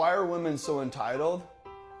are women so entitled?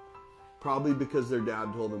 Probably because their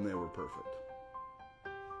dad told them they were perfect.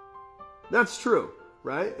 That's true,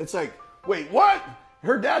 right? It's like, wait, what?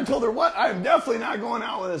 Her dad told her what? I'm definitely not going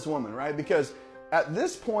out with this woman, right? Because at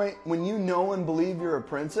this point, when you know and believe you're a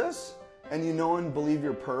princess, and you know and believe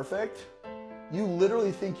you're perfect, you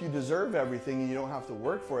literally think you deserve everything and you don't have to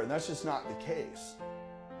work for it. And that's just not the case.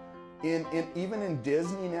 Even in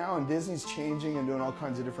Disney now, and Disney's changing and doing all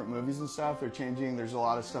kinds of different movies and stuff. They're changing. There's a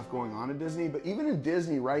lot of stuff going on in Disney. But even in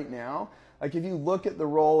Disney right now, like if you look at the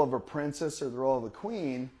role of a princess or the role of a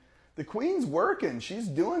queen, the queen's working. She's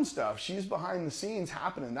doing stuff. She's behind the scenes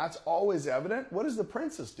happening. That's always evident. What is the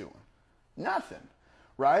princess doing? Nothing.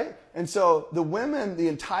 Right? And so the women, the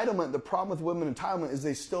entitlement, the problem with women entitlement is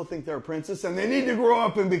they still think they're a princess and they need to grow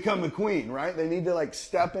up and become a queen, right? They need to like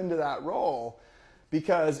step into that role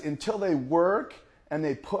because until they work and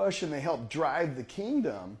they push and they help drive the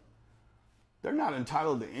kingdom, they're not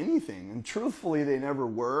entitled to anything. And truthfully, they never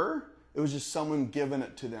were. It was just someone giving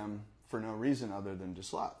it to them for no reason other than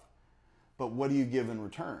just love. But what do you give in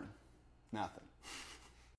return? Nothing.